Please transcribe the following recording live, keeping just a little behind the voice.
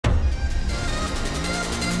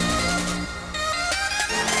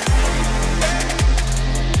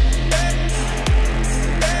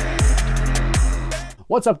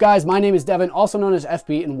What's up guys, my name is Devin, also known as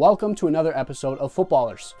FB, and welcome to another episode of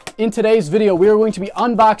Footballrs. In today's video, we are going to be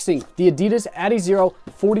unboxing the Adidas Adizero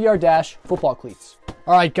 40-yard dash football cleats.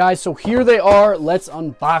 All right guys, so here they are, let's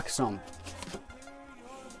unbox them.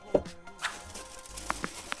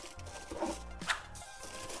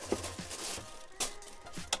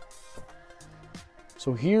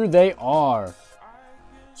 So here they are.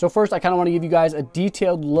 So first, I kind of want to give you guys a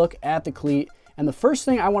detailed look at the cleat. And the first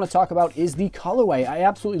thing I want to talk about is the colorway. I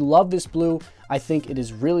absolutely love this blue. I think it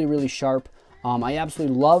is really, really sharp. I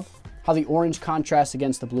absolutely love how the orange contrasts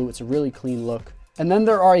against the blue. It's a really clean look. And then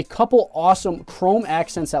there are a couple awesome chrome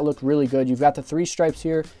accents that look really good. You've got the 3 stripes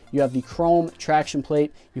here. You have the chrome traction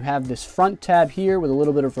plate. You have this front tab here with a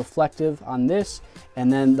little bit of reflective on this.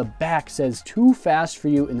 And then the back says "Too Fast for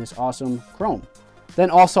You" in this awesome chrome. Then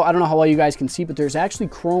also, I don't know how well you guys can see, but there's actually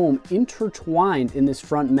chrome intertwined in this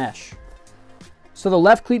front mesh. So the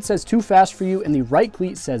left cleat says "Too Fast for You" and the right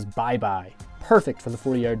cleat says "Bye-bye." Perfect for the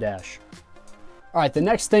 40-yard dash. All right, the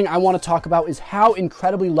next thing I want to talk about is how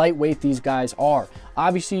incredibly lightweight these guys are.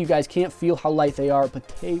 Obviously, you guys can't feel how light they are, but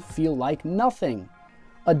they feel like nothing.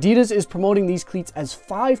 Adidas is promoting these cleats as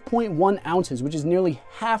 5.1 ounces, which is nearly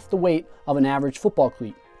half the weight of an average football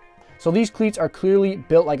cleat. So these cleats are clearly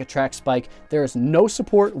built like a track spike. There is no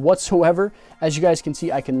support whatsoever. As you guys can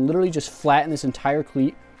see, I can literally just flatten this entire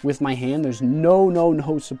cleat with my hand. There's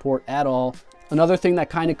no support at all. Another thing that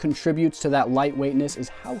kind of contributes to that lightweightness is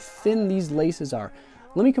how thin these laces are.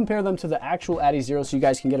 Let me compare them to the actual Adizero so you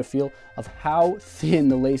guys can get a feel of how thin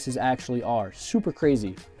the laces actually are. Super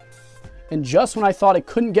crazy. And just when I thought it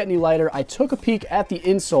couldn't get any lighter, I took a peek at the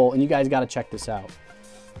insole, and you guys got to check this out.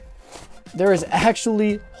 There is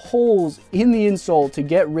actually holes in the insole to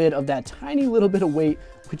get rid of that tiny little bit of weight,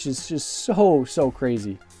 which is just so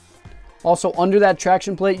crazy. Also, under that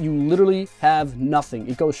traction plate, you literally have nothing.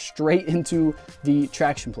 It goes straight into the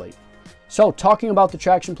traction plate. So talking about the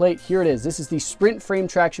traction plate, here it is. This is the Sprint Frame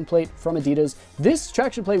traction plate from Adidas. This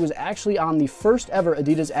traction plate was actually on the first ever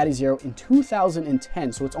Adidas Adizero in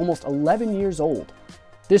 2010, so it's almost 11 years old.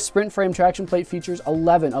 This Sprint Frame traction plate features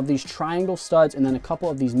 11 of these triangle studs and then a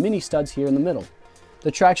couple of these mini studs here in the middle.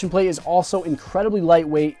 The traction plate is also incredibly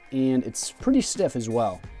lightweight, and it's pretty stiff as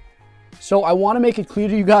well. So I want to make it clear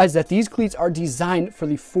to you guys that these cleats are designed for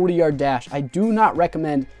the 40-yard dash. I do not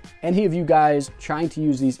recommend any of you guys trying to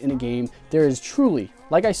use these in a game. There is truly,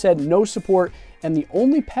 like I said, no support, and the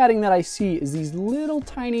only padding that I see is these little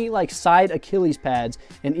tiny like side Achilles pads,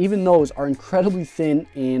 and even those are incredibly thin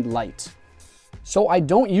and light. So I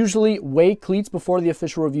don't usually weigh cleats before the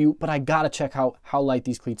official review, but I gotta check out how light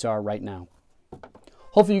these cleats are right now.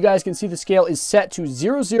 Hopefully you guys can see the scale is set to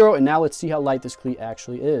 0, and now let's see how light this cleat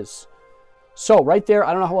actually is. So right there,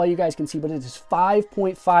 I don't know how well you guys can see, but it is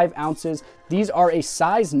 5.5 ounces. These are a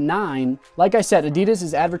size 9. Like I said, Adidas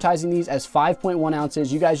is advertising these as 5.1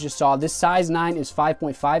 ounces. You guys just saw this size 9 is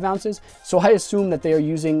 5.5 ounces. So I assume that they are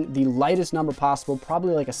using the lightest number possible,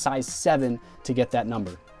 probably like a size 7 to get that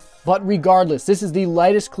number. But regardless, this is the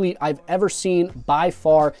lightest cleat I've ever seen by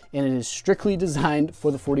far, and it is strictly designed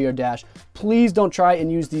for the 40-yard dash. Please don't try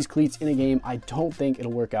and use these cleats in a game. I don't think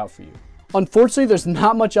it'll work out for you. Unfortunately, there's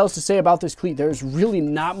not much else to say about this cleat. There's really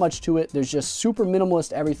not much to it. There's just super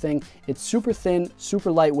minimalist everything. It's super thin, super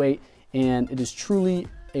lightweight, and it is truly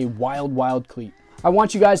a wild cleat. I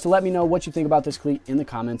want you guys to let me know what you think about this cleat in the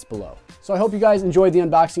comments below. So I hope you guys enjoyed the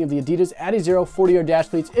unboxing of the Adidas Adizero 40-yard dash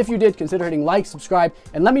cleats. If you did, consider hitting like, subscribe,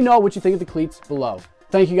 and let me know what you think of the cleats below.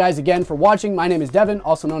 Thank you guys again for watching. My name is Devin,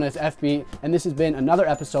 also known as FB, and this has been another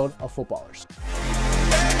episode of Footballrs.